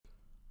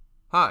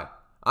Hi,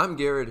 I'm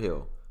Garrett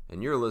Hill,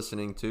 and you're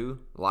listening to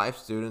Life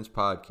Students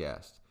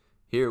Podcast.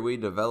 Here we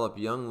develop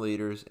young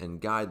leaders and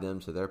guide them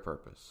to their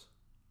purpose.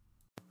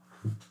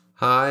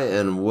 Hi,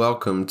 and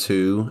welcome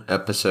to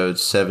episode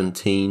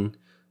 17.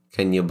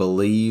 Can you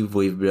believe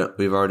we've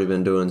already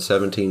been doing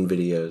 17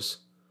 videos?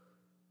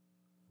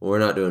 We're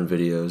not doing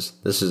videos.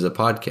 This is a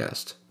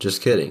podcast.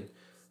 Just kidding.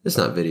 It's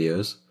not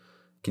videos.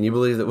 Can you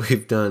believe that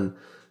we've done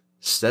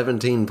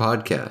 17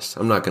 podcasts?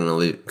 I'm not going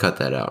to cut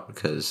that out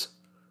because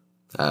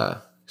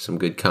some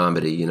good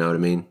comedy, you know what I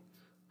mean?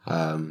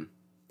 I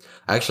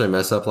actually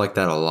mess up like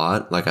that a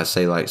lot. Like I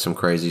say like some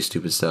crazy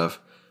stupid stuff.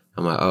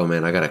 I'm like, oh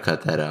man, I got to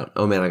cut that out.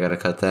 Oh man, I got to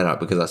cut that out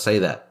because I say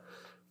that.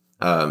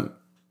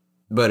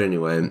 But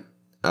anyway,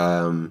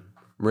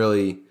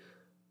 really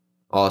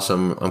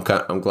awesome.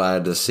 I'm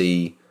glad to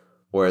see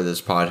where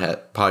this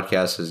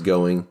podcast is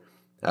going.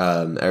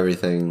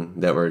 Everything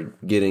that we're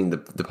getting,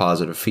 the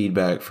positive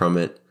feedback from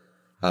it,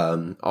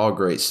 all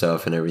great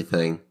stuff and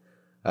everything.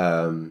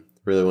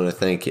 Really want to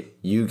thank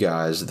you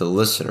guys, the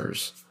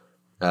listeners.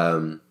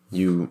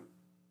 You're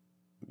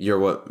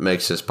what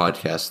makes this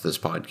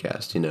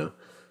podcast, you know.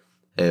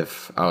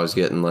 If I was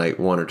getting like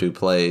 1 or 2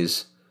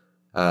 plays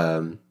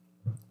per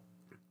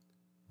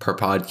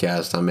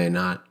podcast, I may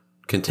not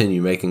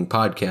continue making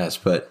podcasts,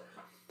 but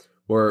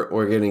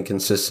we're getting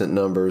consistent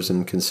numbers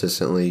and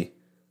consistently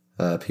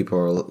people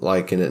are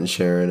liking it and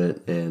sharing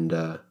it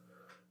and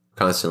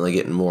constantly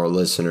getting more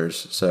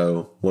listeners.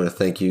 So I want to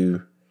thank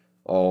you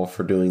all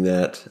for doing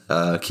that.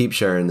 Keep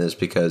sharing this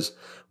because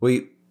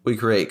we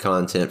create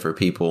content for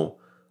people.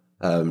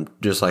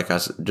 Just like I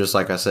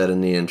said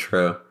in the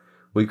intro,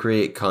 we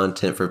create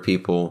content for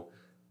people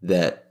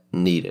that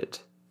need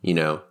it. You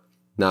know,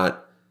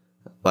 not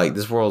like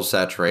this world's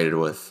saturated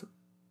with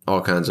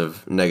all kinds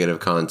of negative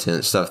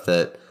content, stuff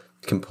that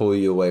can pull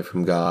you away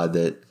from God,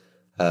 that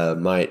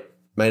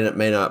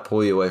may not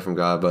pull you away from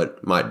God,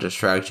 but might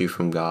distract you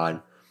from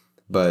God.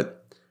 But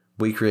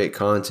we create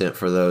content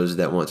for those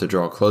that want to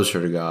draw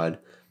closer to God,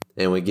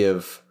 and we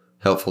give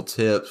helpful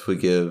tips. We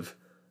give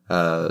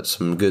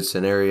some good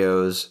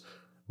scenarios.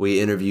 We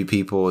interview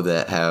people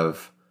that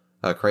have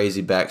a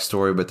crazy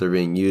backstory, but they're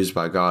being used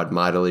by God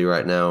mightily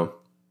right now.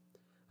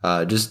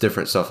 Just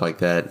different stuff like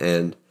that.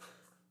 And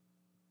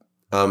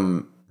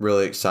I'm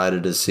really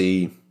excited to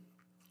see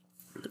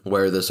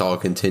where this all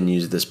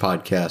continues, this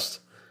podcast.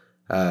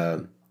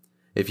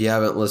 If you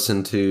haven't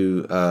listened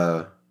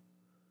to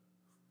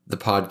the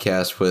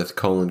podcast with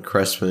Colin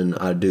Cressman,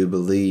 I do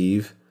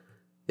believe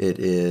it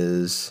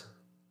is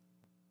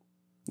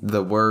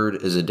The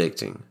Word is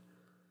Addicting.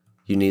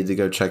 You need to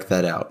go check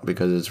that out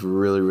because it's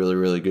really, really,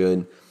 really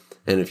good.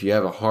 And if you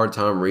have a hard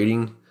time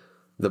reading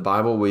the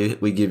Bible,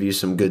 we give you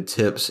some good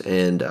tips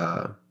and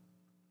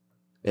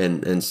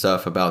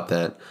stuff about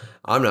that.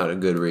 I'm not a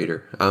good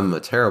reader. I'm a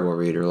terrible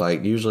reader.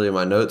 Like usually in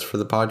my notes for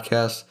the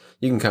podcast,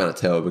 you can kind of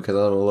tell because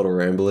I'm a little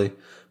rambly,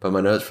 but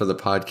my notes for the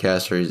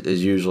podcast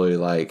is usually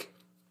like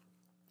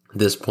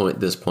this point.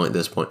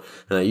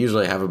 And I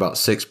usually have about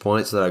 6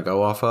 points that I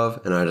go off of,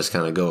 and I just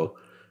kind of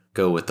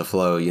go with the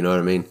flow, you know what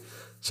I mean?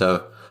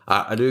 So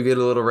I do get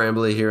a little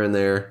rambly here and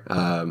there.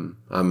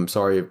 I'm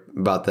sorry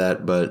about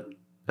that, but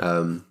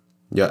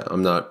yeah,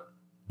 I'm not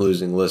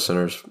losing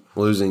listeners,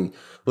 losing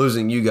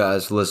you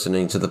guys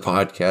listening to the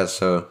podcast.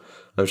 So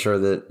I'm sure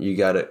that you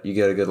get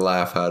a good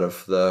laugh out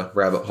of the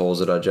rabbit holes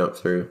that I jump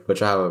through,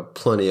 which I have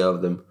plenty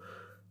of them.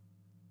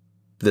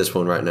 This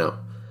one right now.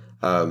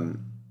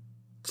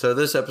 So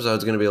this episode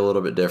is going to be a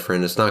little bit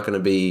different. It's not going to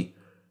be,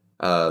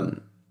 we're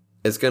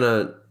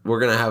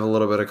going to have a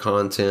little bit of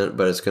content,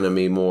 but it's going to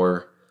be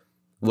more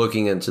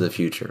looking into the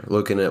future,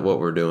 looking at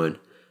what we're doing,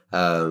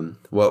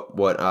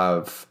 what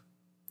I've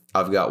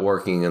got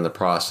working in the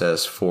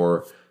process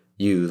for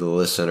you, the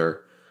listener.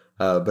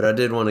 But I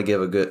did want to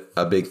give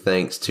a big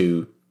thanks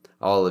to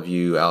all of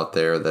you out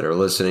there that are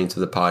listening to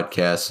the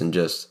podcast and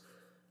just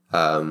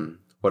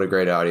what a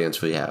great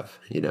audience we have,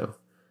 you know.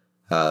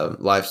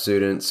 Life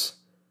students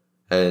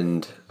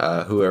and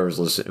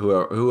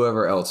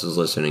whoever else is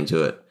listening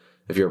to it.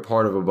 If you're a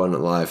part of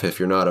Abundant Life, if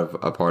you're not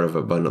a part of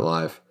Abundant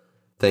Life,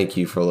 thank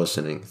you for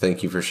listening.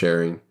 Thank you for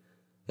sharing,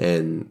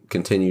 and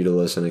continue to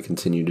listen and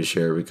continue to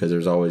share because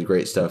there's always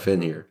great stuff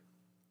in here.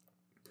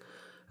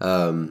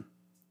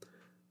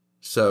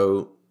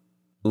 So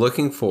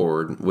looking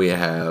forward,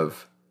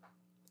 I've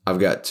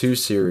got 2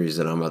 series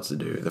that I'm about to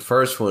do. The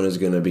first one is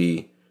going to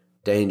be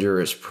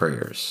Dangerous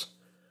Prayers.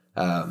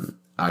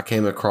 I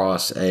came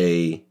across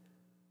a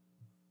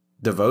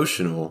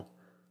devotional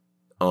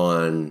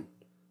on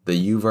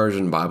the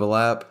YouVersion Bible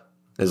app.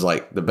 Is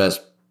like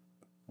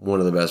one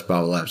of the best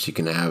Bible apps you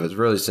can have. It's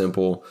really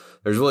simple.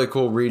 There's really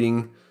cool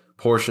reading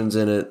portions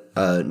in it.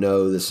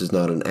 No, this is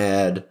not an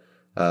ad.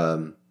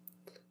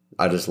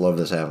 I just love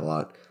this app a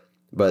lot.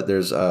 But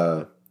there's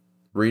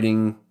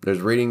reading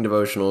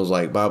devotionals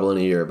like Bible in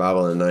a Year,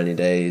 Bible in 90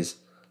 Days,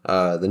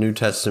 the New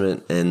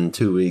Testament in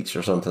 2 weeks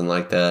or something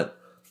like that.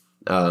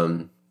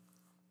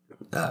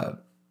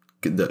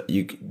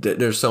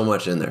 There's so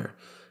much in there.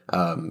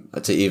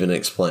 to even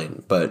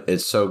explain. But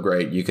it's so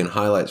great. You can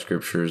highlight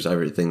scriptures,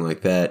 everything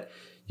like that.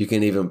 You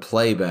can even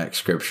play back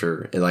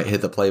scripture and like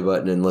hit the play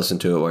button and listen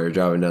to it while you're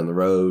driving down the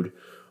road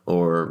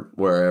or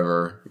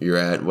wherever you're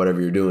at,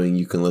 whatever you're doing.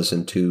 You can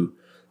listen to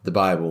the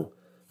Bible.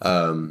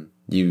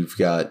 You've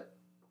got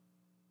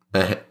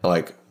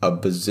like a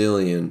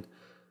bazillion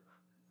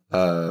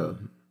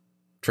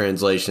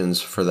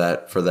translations for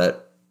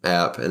that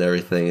app and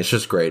everything. It's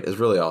just great. It's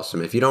really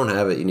awesome. If you don't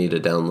have it, you need to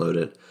download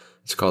it.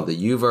 It's called the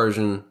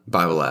YouVersion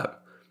Bible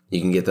app. You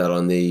can get that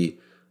on the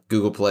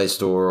Google Play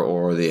Store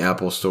or the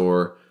Apple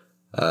Store.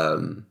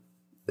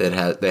 They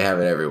have it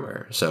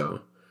everywhere.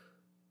 So,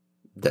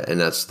 and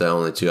that's the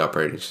only two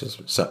operating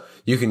systems. So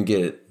you can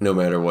get it no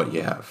matter what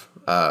you have.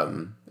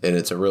 And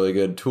it's a really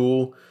good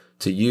tool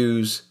to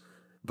use.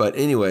 But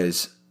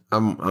anyways,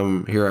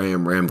 I'm here. I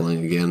am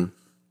rambling again.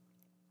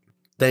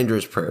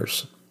 Dangerous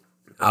prayers.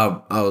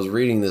 I was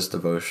reading this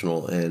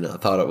devotional and I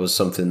thought it was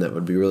something that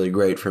would be really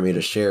great for me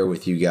to share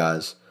with you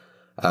guys.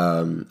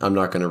 I'm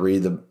not going to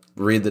read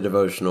the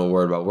devotional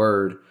word by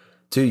word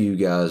to you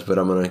guys, but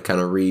I'm going to kind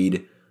of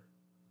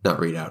not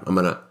read out. I'm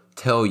going to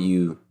tell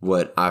you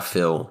what I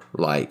feel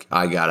like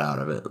I got out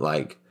of it.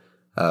 Like,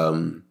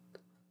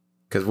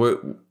 because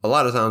a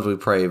lot of times we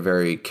pray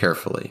very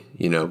carefully.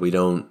 You know, we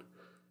don't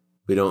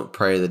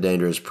pray the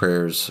dangerous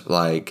prayers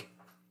like,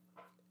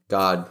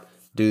 God,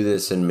 do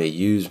this in me,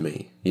 use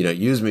me. You know,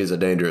 use me is a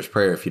dangerous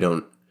prayer if you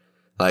don't,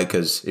 like,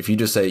 because if you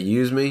just say,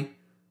 use me,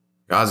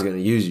 God's going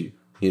to use you.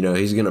 You know,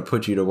 he's going to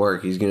put you to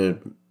work. He's going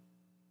to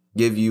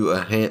give you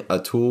a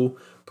tool,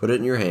 put it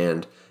in your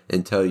hand,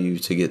 and tell you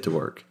to get to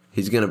work.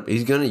 He's going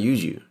to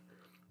use you.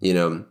 You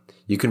know,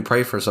 you can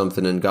pray for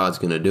something and God's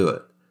going to do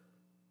it.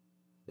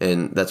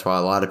 And that's why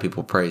a lot of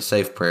people pray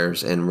safe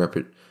prayers and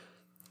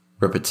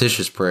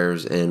repetitious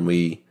prayers, and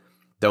we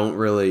don't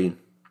really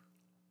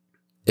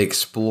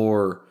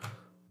explore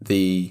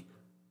the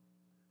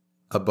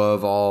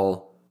above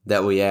all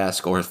that we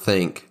ask or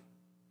think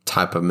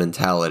type of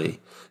mentality.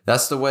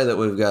 That's the way that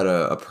we've got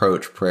to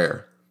approach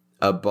prayer.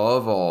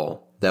 Above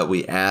all that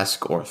we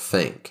ask or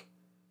think.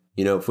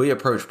 You know, if we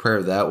approach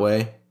prayer that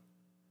way,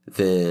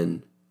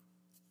 then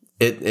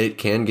it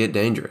can get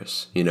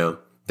dangerous, you know,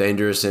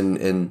 dangerous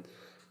in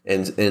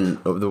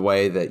the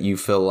way that you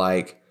feel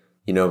like,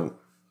 you know,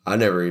 I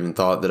never even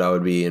thought that I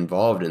would be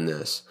involved in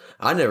this.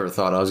 I never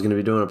thought I was going to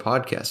be doing a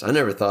podcast. I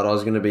never thought I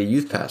was going to be a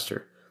youth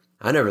pastor.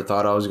 I never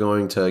thought I was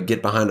going to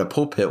get behind a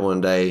pulpit one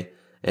day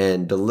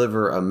and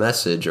deliver a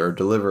message or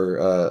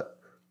deliver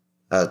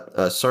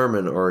a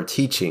sermon or a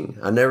teaching.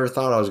 I never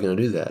thought I was going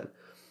to do that.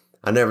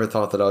 I never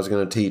thought that I was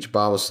going to teach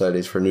Bible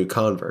studies for new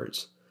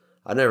converts.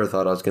 I never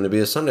thought I was going to be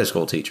a Sunday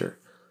school teacher,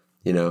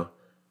 you know.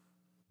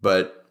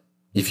 But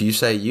if you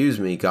say, use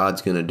me,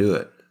 God's going to do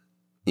it.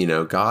 You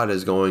know, God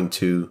is going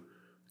to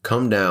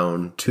come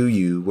down to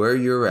you where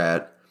you're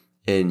at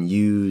and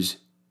use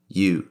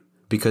you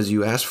because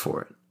you asked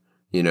for it,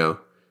 you know.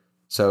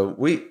 So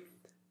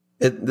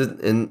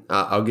and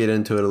I'll get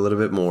into it a little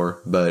bit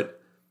more, but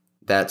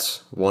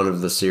that's one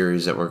of the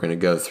series that we're going to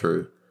go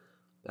through.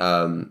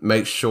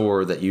 Make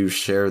sure that you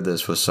share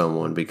this with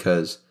someone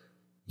because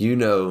you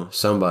know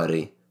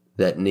somebody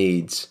that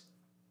needs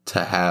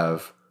to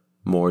have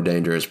more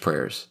dangerous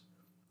prayers.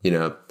 You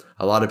know,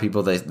 a lot of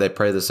people, they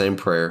pray the same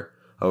prayer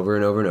over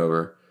and over and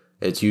over.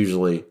 It's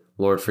usually,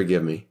 Lord,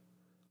 forgive me.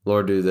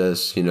 Lord, do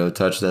this, you know,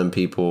 touch them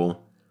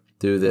people,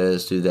 do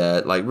this, do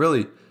that. Like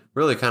really,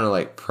 really kind of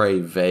like pray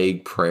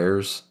vague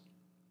prayers.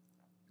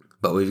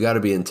 But we've got to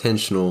be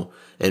intentional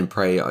and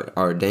pray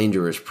our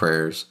dangerous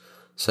prayers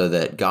so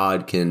that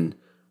God can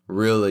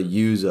really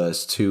use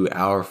us to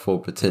our full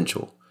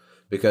potential.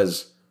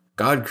 Because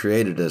God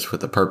created us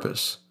with a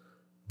purpose.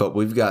 But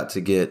we've got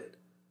to get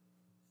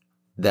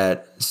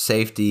that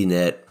safety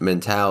net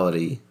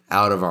mentality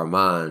out of our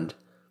mind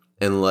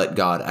and let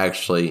God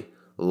actually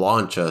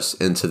launch us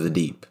into the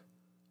deep,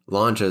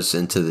 launch us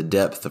into the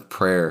depth of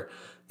prayer,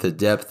 the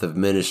depth of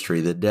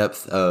ministry, the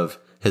depth of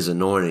his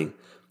anointing,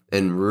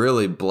 and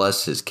really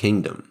bless his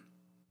kingdom.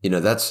 You know,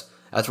 that's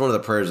one of the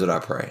prayers that I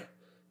pray.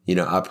 You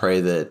know, I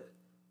pray that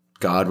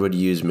God would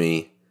use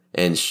me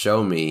and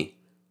show me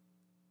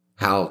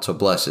how to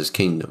bless his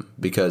kingdom,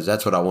 because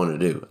that's what I want to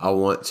do. I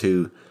want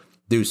to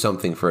do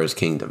something for his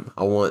kingdom.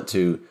 I want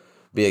to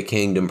be a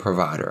kingdom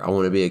provider. I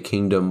want to be a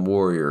kingdom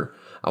warrior.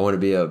 I want to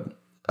be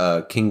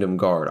a kingdom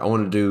guard. I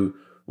want to do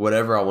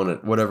whatever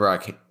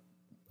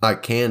I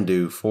can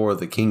do for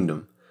the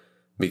kingdom,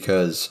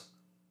 because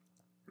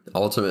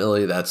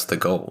ultimately that's the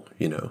goal,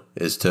 you know,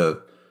 is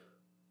to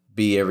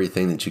be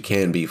everything that you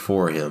can be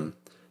for him,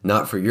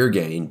 not for your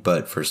gain,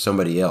 but for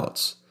somebody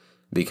else,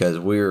 because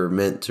we're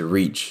meant to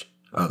reach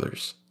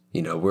others.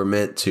 You know, we're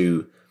meant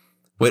to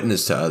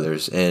witness to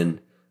others.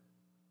 And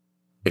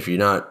if you're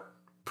not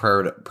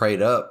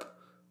prayed up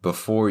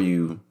before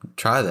you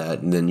try that,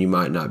 then you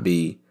might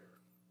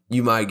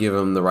give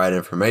them the right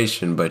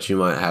information, but you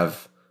might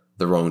have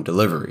the wrong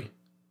delivery.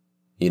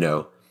 You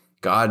know,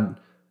 God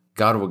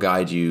will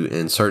guide you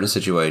in certain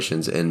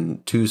situations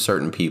and to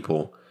certain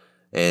people,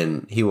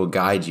 and he will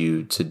guide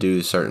you to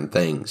do certain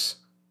things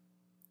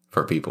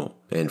for people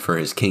and for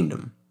his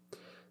kingdom.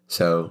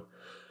 So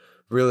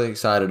really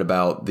excited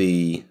about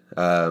the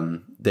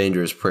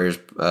Dangerous Prayers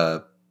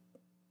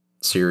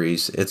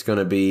series. It's going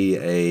to be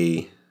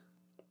a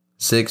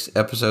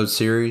 6-episode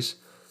series.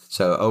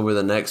 So over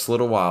the next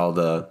little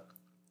while,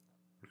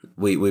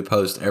 we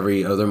post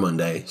every other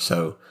Monday.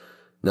 So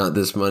not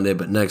this Monday,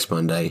 but next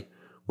Monday,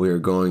 we are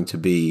going to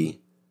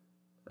be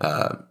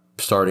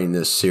starting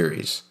this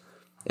series.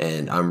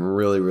 And I'm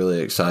really,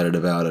 really excited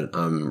about it.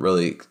 I'm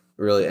really,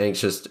 really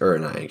anxious, or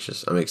not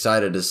anxious. I'm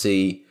excited to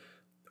see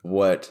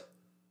what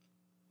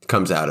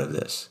comes out of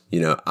this.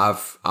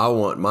 I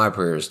want my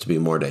prayers to be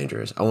more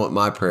dangerous. I want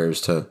my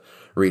prayers to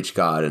reach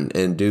God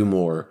and do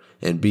more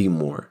and be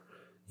more,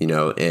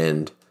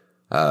 and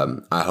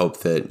I hope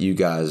that you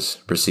guys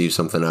receive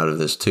something out of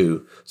this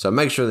too. So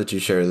make sure that you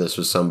share this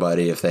with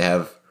somebody if they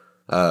have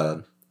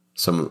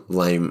some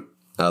lame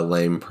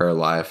prayer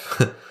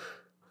life.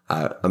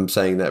 I'm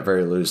saying that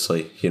very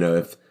loosely.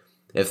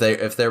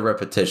 If they're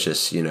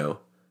repetitious,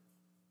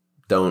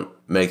 don't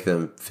make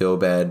them feel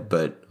bad,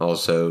 but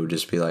also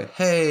just be like,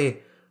 hey,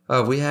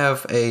 we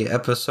have a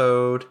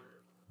episode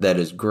that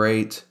is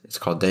great. It's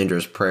called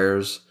Dangerous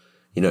Prayers.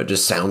 It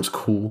just sounds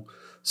cool.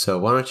 So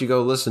why don't you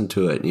go listen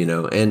to it,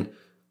 and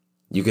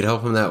you could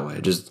help them that way.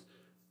 Just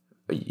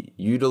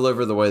you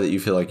deliver the way that you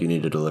feel like you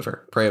need to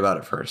deliver. Pray about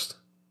it first.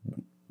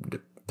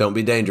 Don't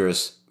be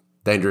dangerous.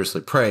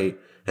 Dangerously pray,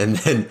 and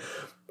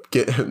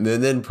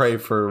then pray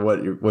for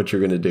what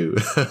you're going to do.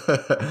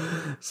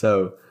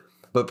 So,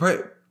 but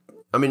pray.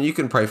 I mean, you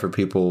can pray for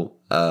people,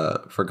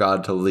 for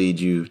God to lead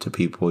you to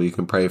people. You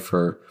can pray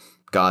for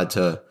God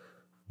to,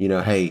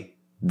 hey,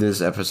 this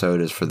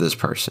episode is for this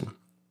person.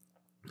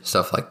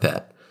 Stuff like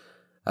that.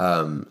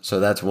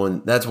 So that's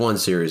one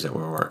series that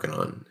we're working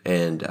on.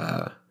 And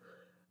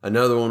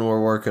another one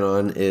we're working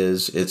on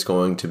is it's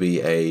going to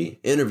be a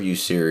interview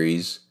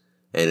series,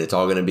 and it's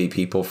all going to be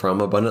people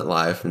from Abundant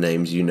Life,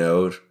 names you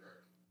know,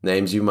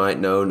 names you might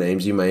know,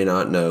 names you may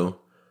not know.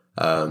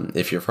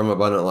 If you're from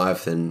Abundant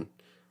Life, then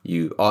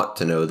you ought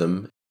to know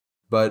them.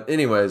 But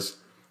anyways,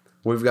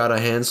 we've got a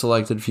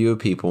hand-selected few of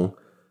people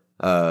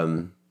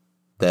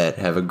that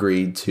have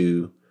agreed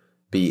to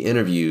be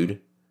interviewed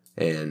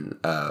and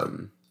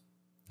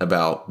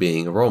about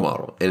being a role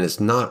model. And it's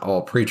not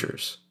all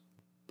preachers.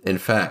 In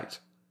fact,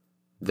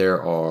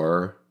 there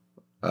are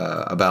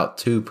about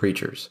 2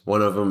 preachers.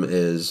 One of them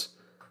is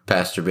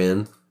Pastor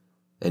Ben,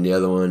 and the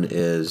other one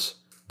is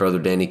Brother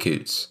Danny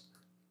Coots.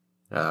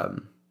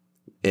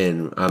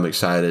 And I'm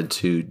excited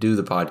to do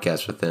the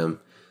podcast with them.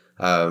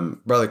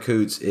 Brother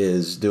Coots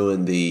is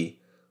doing the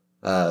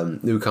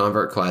new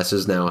convert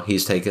classes now.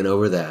 He's taken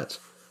over that.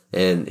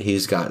 And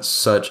he's got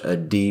such a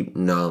deep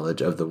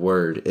knowledge of the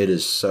word. It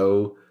is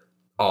so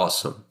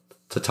awesome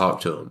to talk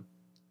to him.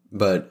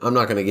 But I'm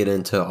not going to get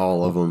into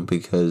all of them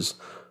because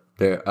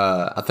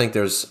I think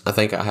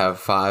I have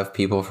 5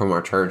 people from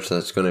our church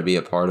that's going to be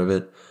a part of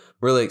it.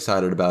 Really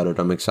excited about it.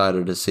 I'm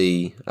excited to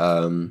see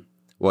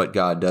what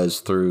God does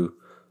through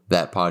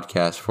that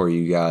podcast for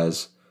you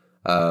guys.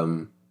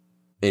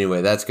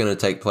 Anyway, that's going to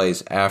take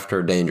place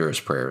after Dangerous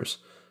Prayers.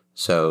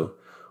 So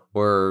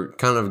we're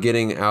kind of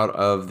getting out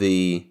of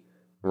the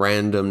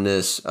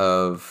randomness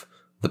of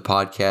the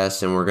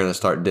podcast, and we're going to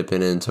start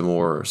dipping into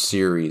more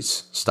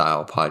series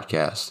style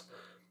podcasts.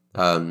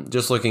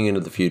 Just looking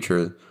into the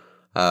future,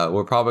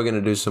 we're probably going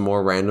to do some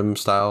more random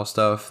style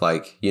stuff.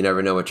 Like you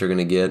never know what you're going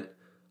to get.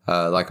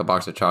 Like a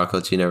box of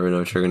chocolates, you never know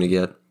what you're going to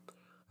get.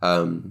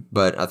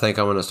 But I think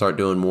I'm going to start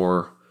doing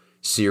more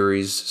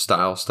series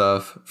style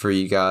stuff for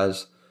you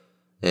guys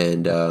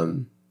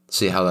and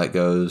see how that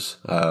goes.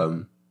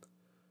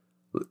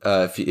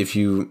 If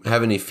you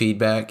have any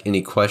feedback,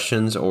 any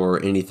questions, or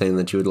anything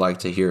that you would like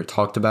to hear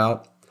talked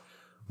about,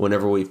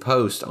 whenever we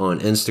post on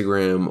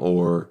Instagram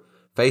or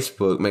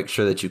Facebook, make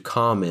sure that you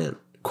comment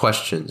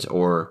questions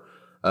or,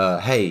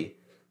 hey,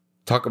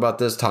 talk about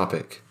this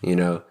topic,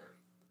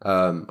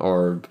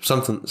 or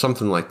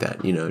something like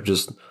that,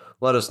 just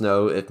let us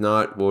know. If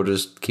not, we'll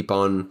just keep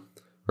on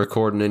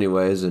recording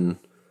anyways, and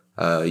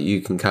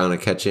you can kind of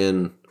catch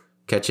in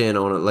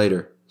on it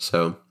later.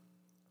 So,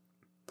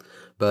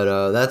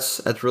 but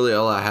that's really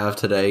all I have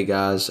today,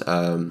 guys.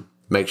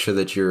 Make sure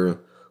that you're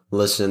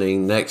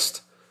listening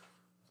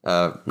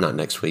not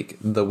next week,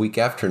 the week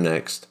after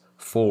next,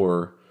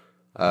 for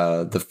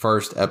the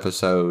first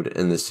episode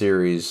in the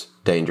series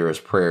Dangerous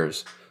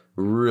Prayers.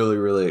 Really,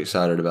 really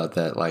excited about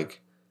that.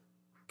 Like,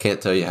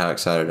 can't tell you how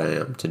excited I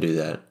am to do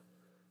that.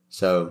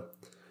 So,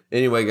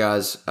 anyway,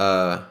 guys,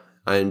 I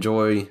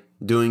enjoy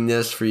doing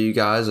this for you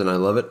guys, and I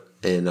love it,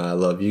 and I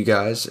love you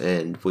guys,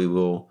 and we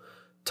will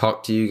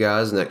talk to you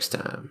guys next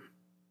time.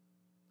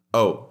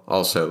 Oh,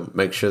 also,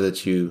 make sure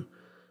that you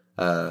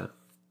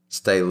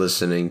stay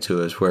listening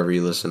to us wherever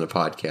you listen to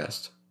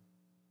podcasts.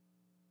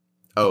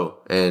 Oh,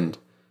 and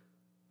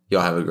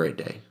y'all have a great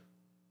day.